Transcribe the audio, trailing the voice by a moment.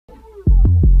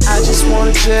just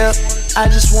wanna chill, I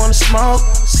just wanna smoke.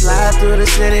 Slide through the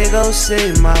city, go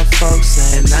see my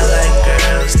folks. And I like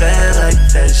girls that like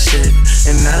that shit.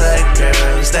 And I like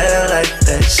girls that like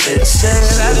that shit. Said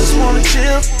I just wanna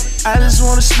chill, I just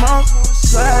wanna smoke.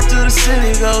 Slide through the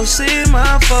city, go see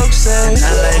my folks. And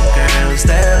I like girls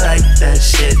that like that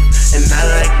shit. And I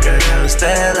like girls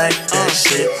that like that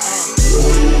shit.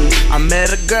 I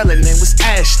met a girl, her name was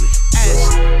Ashley.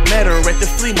 Met her at the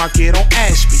flea market on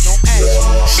Ashby.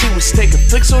 She was taking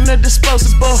flicks on the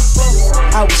disposable.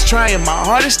 I was trying my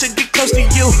hardest to get close to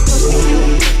you.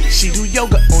 She do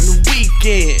yoga on the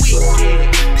weekend.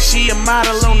 She a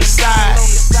model on the side,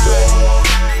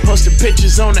 posting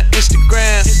pictures on her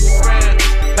Instagram.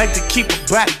 Like to keep her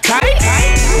body tight.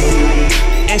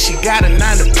 And she got a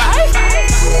 9 to 5.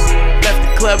 Left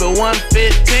the club at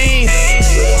 1:15.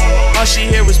 All she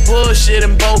hear was bullshit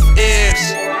in both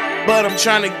ears, but I'm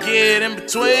tryna get in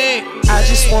between. I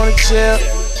just wanna chill,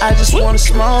 I just wanna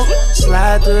smoke.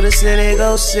 Slide through the city,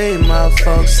 go see my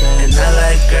folks. And I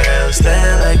like girls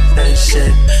that like that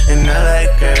shit. And I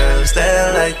like girls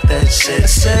that like that shit.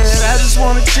 Said I just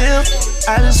wanna chill,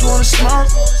 I just wanna smoke.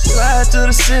 Slide through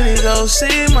the city, go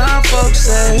see my folks.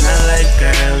 And I like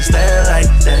girls that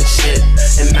like that shit.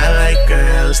 And I like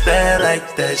girls that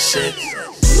like that shit.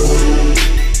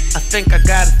 I think I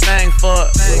got a thing for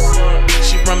her.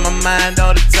 She run my mind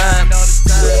all the time.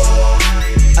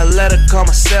 I let her call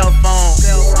my cell phone.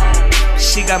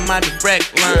 She got my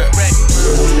direct line.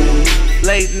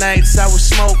 Late nights I would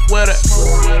smoke with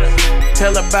her,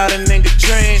 tell her about a nigga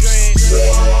dreams.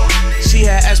 She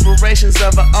had aspirations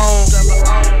of her own.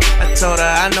 I told her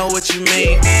I know what you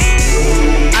mean.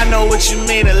 I know what you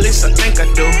mean, at least I think I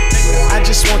do. I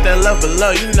just want that love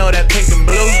below, you know that pink and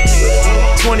blue.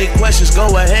 20 questions, go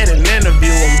ahead and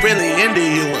interview. I'm really into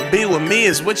you, and be with me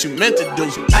is what you meant to do.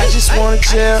 I just wanna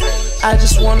chill, I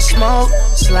just wanna smoke.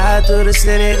 Slide through the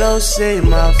city, go see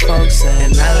my folks.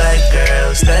 And I like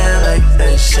girls that like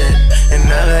that shit. And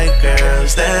I like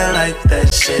girls that like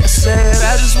that shit. Said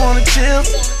I just wanna chill,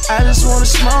 I just wanna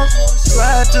smoke.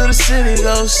 Slide through the city,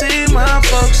 go see my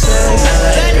folks. And I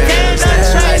like girls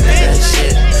that like that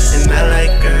shit. And I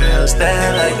like girls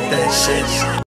that like that shit.